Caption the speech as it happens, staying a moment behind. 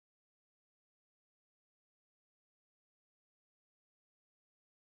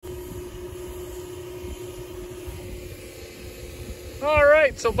All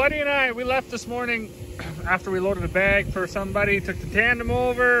right, so Buddy and I, we left this morning after we loaded a bag for somebody, took the tandem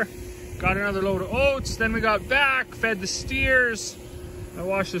over, got another load of oats, then we got back, fed the steers. I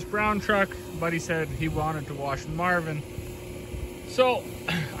washed this brown truck. Buddy said he wanted to wash Marvin. So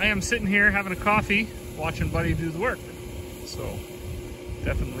I am sitting here having a coffee, watching Buddy do the work. So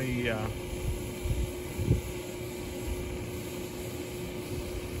definitely,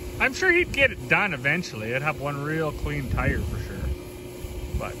 I'm sure he'd get it done eventually. I'd have one real clean tire for sure.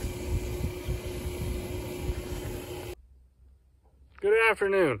 But good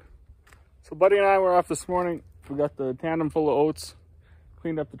afternoon. So Buddy and I were off this morning. We got the tandem full of oats,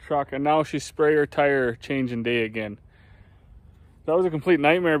 cleaned up the truck, and now she's sprayer tire changing day again. That was a complete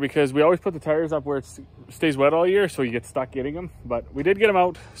nightmare because we always put the tires up where it stays wet all year, so you get stuck getting them. But we did get them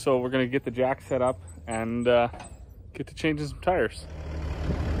out, so we're gonna get the jack set up and get to changing some tires.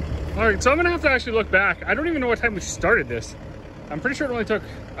 All right, so I'm gonna have to actually look back. I don't even know what time we started this. I'm pretty sure it only took,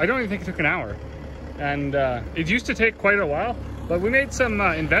 I don't even think it took an hour. And it used to take quite a while, but we made some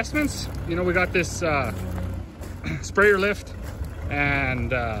investments. You know, we got this sprayer lift,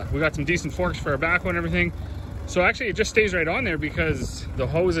 and we got some decent forks for our backhoe and everything. So actually it just stays right on there because the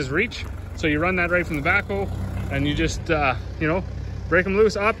hoses reach. So you run that right from the backhoe and you just, you know, break them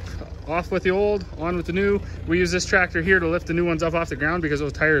loose, up, off with the old, on with the new. We use this tractor here to lift the new ones up off the ground because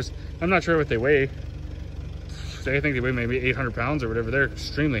those tires, I'm not sure what they weigh. I think they weigh maybe 800 pounds or whatever. They're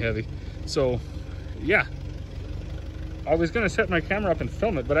extremely heavy. So yeah, I was gonna set my camera up and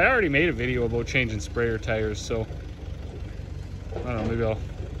film it, but I already made a video about changing sprayer tires. So I don't know, maybe I'll,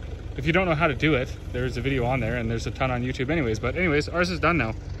 if you don't know how to do it, there's a video on there and there's a ton on YouTube anyways. But anyways, ours is done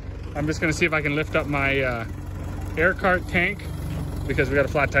now. I'm just gonna see if I can lift up my air cart tank because we got a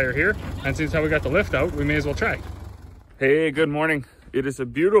flat tire here. And since how we got the lift out, we may as well try. Hey, good morning. It is a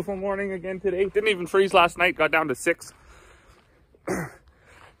beautiful morning again today. Didn't even freeze last night, got down to 6.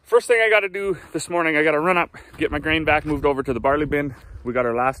 First thing I gotta do this morning, I gotta run up, get my grain back, moved over to the barley bin. We got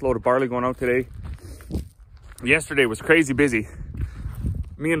our last load of barley going out today. Yesterday was crazy busy.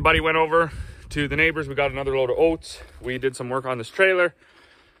 Me and Buddy went over to the neighbors. We got another load of oats. We did some work on this trailer.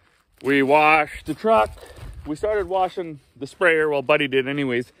 We washed the truck. We started washing the sprayer, well, Buddy did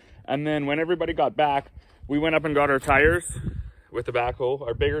anyways. And then when everybody got back, we went up and got our tires with the backhoe,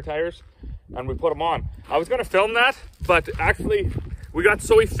 our bigger tires, and we put them on. I was gonna film that, but actually we got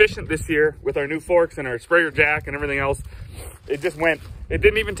so efficient this year with our new forks and our sprayer jack and everything else. It just went, it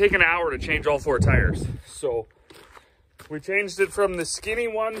didn't even take an hour to change all 4 tires. So we changed it from the skinny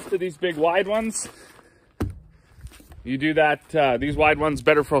ones to these big wide ones. You do that, these wide ones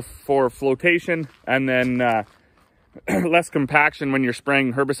better for flotation, and then less compaction when you're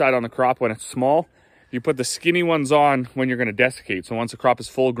spraying herbicide on the crop when it's small. You put the skinny ones on when you're gonna desiccate. So once the crop is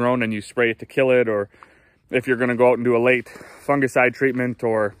full grown and you spray it to kill it, or if you're gonna go out and do a late fungicide treatment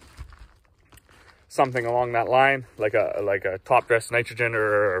or something along that line, like a top dress nitrogen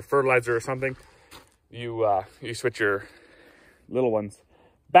or fertilizer or something, you switch your little ones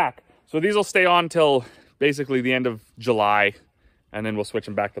back. So these will stay on till basically the end of July, and then we'll switch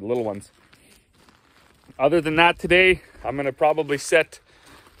them back to the little ones. Other than that, today I'm gonna probably set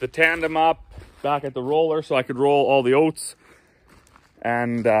the tandem up back at the roller so I could roll all the oats.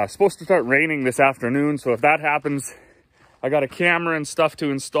 And it's supposed to start raining this afternoon, so if that happens, I got a camera and stuff to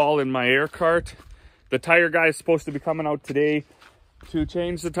install in my air cart. The tire guy is supposed to be coming out today to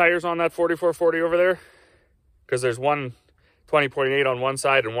change the tires on that 4440 over there, because there's one 20.8 on one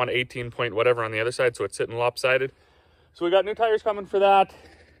side and one 18 point whatever on the other side, so it's sitting lopsided. So we got new tires coming for that.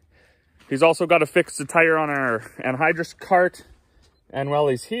 He's also got to fix the tire on our anhydrous cart. And while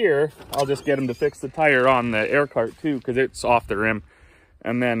he's here, I'll just get him to fix the tire on the air cart too, because it's off the rim.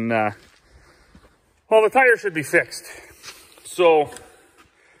 And then, well, the tire should be fixed. So,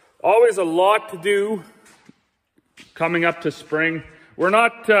 always a lot to do coming up to spring. We're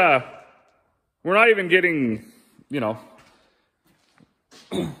not even getting, you know,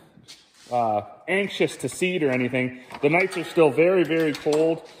 anxious to seed or anything. The nights are still very, very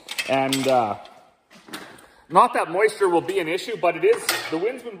cold, and not that moisture will be an issue, but it is. The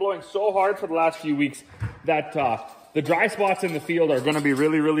wind's been blowing so hard for the last few weeks that the dry spots in the field are going to be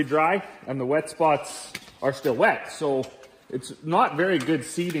really, really dry, and the wet spots are still wet. So it's not very good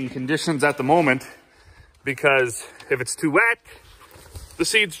seeding conditions at the moment, because if it's too wet, the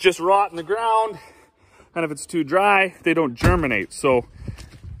seeds just rot in the ground, and if it's too dry, they don't germinate. So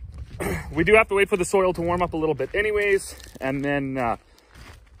we do have to wait for the soil to warm up a little bit anyways, and then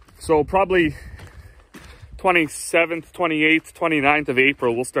so probably 27th, 28th, 29th of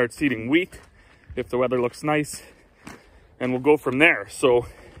April, we'll start seeding wheat if the weather looks nice, and we'll go from there. So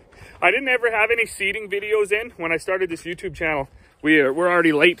I didn't ever have any seeding videos in when I started this YouTube channel. we're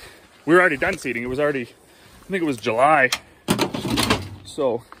already late. We were already done seeding. It was already, I think it was July.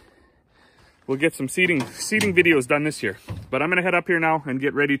 So we'll get some seeding videos done this year. But I'm gonna head up here now and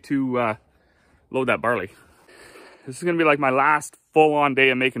get ready to load that barley. This is gonna be like my last full-on day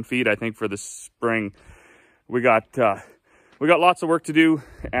of making feed, I think, for the spring. We got lots of work to do,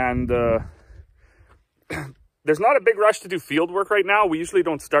 and there's not a big rush to do field work right now. We usually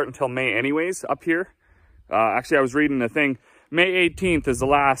don't start until May anyways up here. Actually, I was reading a thing. May 18th is the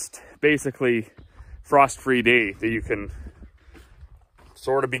last, basically, frost-free day that you can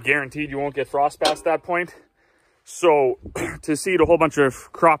sort of be guaranteed you won't get frost past that point. So to seed a whole bunch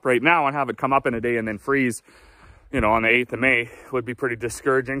of crop right now and have it come up in a day and then freeze, you know, on the 8th of May would be pretty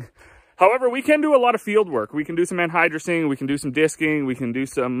discouraging. However, we can do a lot of field work. We can do some anhydrous, we can do some disking, we can do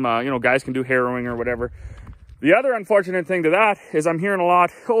some, you know, guys can do harrowing or whatever. The other unfortunate thing to that is I'm hearing a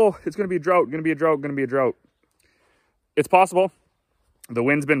lot, oh, it's going to be a drought, going to be a drought, going to be a drought. It's possible. The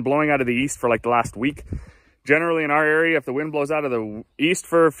wind's been blowing out of the east for like the last week. Generally in our area, if the wind blows out of the east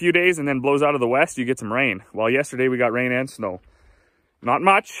for a few days and then blows out of the west, you get some rain. Well, yesterday we got rain and snow. Not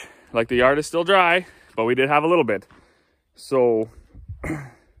much, like the yard is still dry, but we did have a little bit. So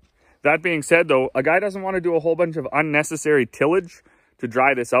that being said though, a guy doesn't want to do a whole bunch of unnecessary tillage to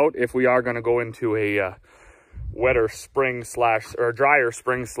dry this out if we are going to go into a wetter spring or drier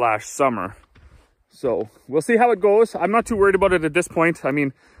spring / summer. So we'll see how it goes. I'm not too worried about it at this point. I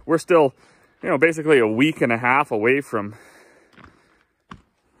mean, we're still, you know, basically a week and a half away from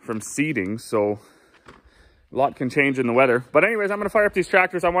seeding, so a lot can change in the weather. But anyways, I'm gonna fire up these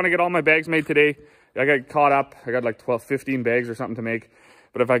tractors. I want to get all my bags made today. I got caught up. I got like 15 bags or something to make.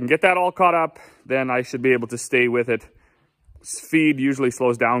 But if I can get that all caught up, then I should be able to stay with it. Feed usually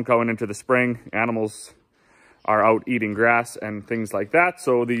slows down going into the spring. Animals are out eating grass and things like that,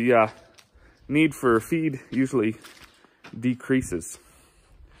 so the need for feed usually decreases.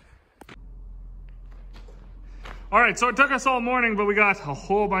 All right, so it took us all morning, but we got a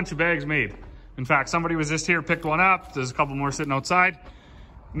whole bunch of bags made. In fact, somebody was just here, picked one up. There's a couple more sitting outside.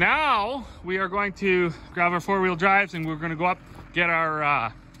 Now we are going to grab our 4-wheel drives and we're going to go up, get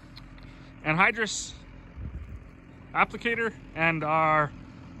our anhydrous applicator and our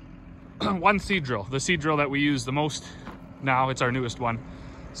one seed drill, the seed drill that we use the most now. It's our newest one.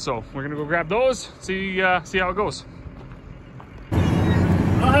 So we're gonna go grab those, see how it goes.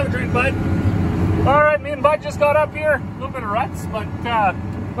 I'll have a drink, bud. All right, me and Bud just got up here. A little bit of ruts, but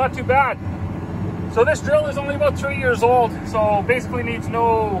not too bad. So this drill is only about 3 years old, so basically needs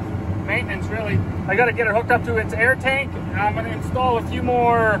no maintenance really. I gotta get it hooked up to its air tank, and I'm gonna install a few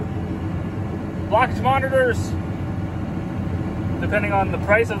more blockage monitors, depending on the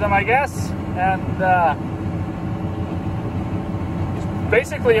price of them, I guess. And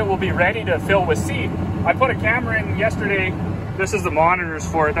basically it will be ready to fill with seed. I put a camera in yesterday. This is the monitors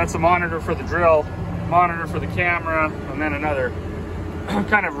for it. That's the monitor for the drill, monitor for the camera, and then another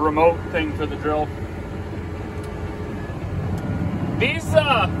kind of remote thing for the drill. These,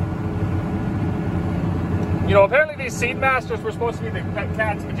 you know, apparently these seed masters were supposed to be the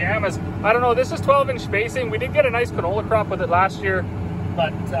cat's pajamas. I don't know, this is 12-inch spacing. We did get a nice canola crop with it last year,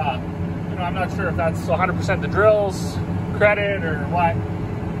 but you know, I'm not sure if that's 100% the drill's credit or what.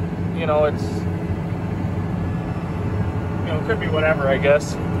 You know, it's, you know, it could be whatever, I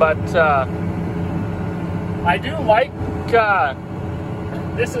guess. But I do like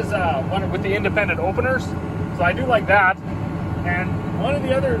this is one with the independent openers, so I do like that. And one of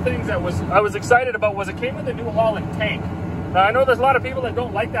the other things that I was excited about was it came with a New Holland tank. Now I know there's a lot of people that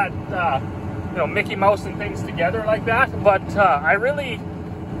don't like that, you know, Mickey Mouse and things together like that, but I really,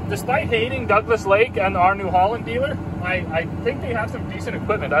 despite hating Douglas Lake and our New Holland dealer, I think they have some decent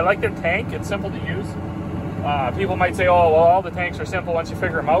equipment. I like their tank. It's simple to use. People might say, oh, well, all the tanks are simple once you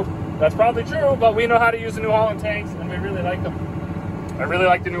figure them out. That's probably true, but we know how to use the New Holland tanks, and we really like them. I really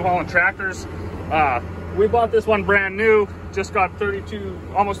like the New Holland tractors. We bought this one brand new, just got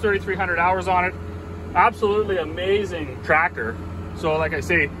almost 3,300 hours on it. Absolutely amazing tractor. So like I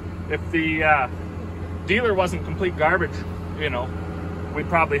say, if the dealer wasn't complete garbage, you know, we'd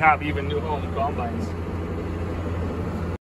probably have even New Holland combines.